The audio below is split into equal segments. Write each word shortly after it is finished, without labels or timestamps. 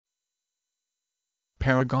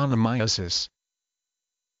Paragonimiasis.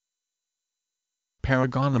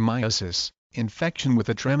 Paragonimiasis, infection with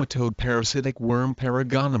a trematode parasitic worm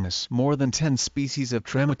Paragonimus. More than 10 species of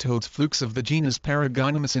trematodes flukes of the genus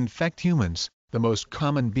Paragonimus infect humans, the most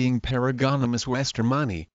common being Paragonimus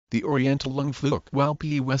westermani, the oriental lung fluke. While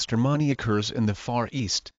P. westermani occurs in the Far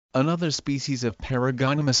East, another species of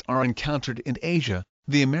Paragonimus are encountered in Asia,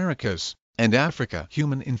 the Americas, and Africa.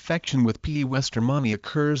 Human infection with P. westermani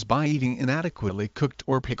occurs by eating inadequately cooked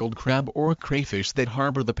or pickled crab or crayfish that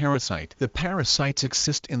harbor the parasite. The parasites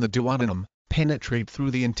exist in the duodenum, penetrate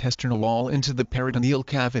through the intestinal wall into the peritoneal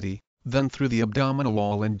cavity, then through the abdominal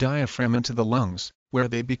wall and diaphragm into the lungs, where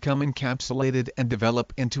they become encapsulated and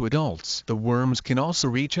develop into adults. The worms can also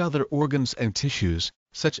reach other organs and tissues,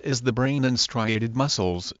 such as the brain and striated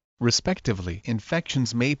muscles, respectively.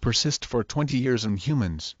 Infections may persist for 20 years in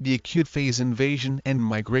humans. The acute phase invasion and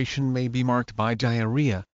migration may be marked by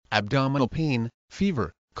diarrhea, abdominal pain,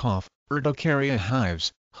 fever, cough, urticaria,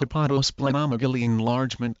 hives, hepatosplenomegaly,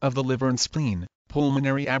 enlargement of the liver and spleen,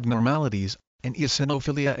 pulmonary abnormalities, and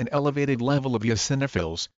eosinophilia, an elevated level of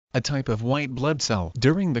eosinophils, a type of white blood cell.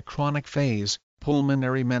 During the chronic phase,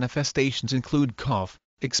 pulmonary manifestations include cough,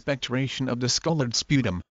 expectoration of discolored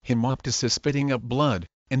sputum, hemoptysis, spitting up blood,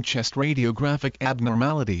 and chest radiographic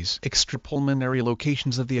abnormalities. Extrapulmonary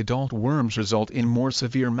locations of the adult worms result in more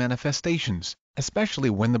severe manifestations, especially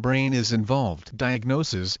when the brain is involved.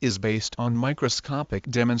 Diagnosis is based on microscopic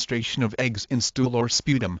demonstration of eggs in stool or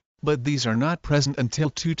sputum, but these are not present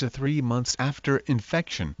until 2 to 3 months after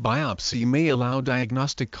infection. Biopsy may allow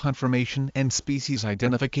diagnostic confirmation and species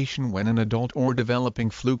identification when an adult or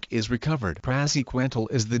developing fluke is recovered.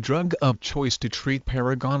 Praziquantel is the drug of choice to treat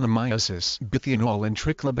paragonimiasis. Butanol and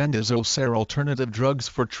triclobendazole are alternative drugs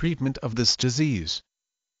for treatment of this disease.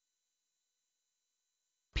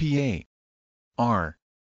 P-A-R-A-G-O-N-I-M-I-A-S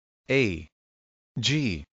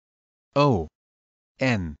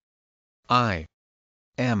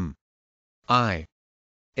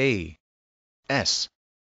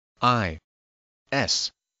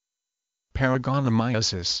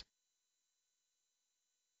Paragonimiasis.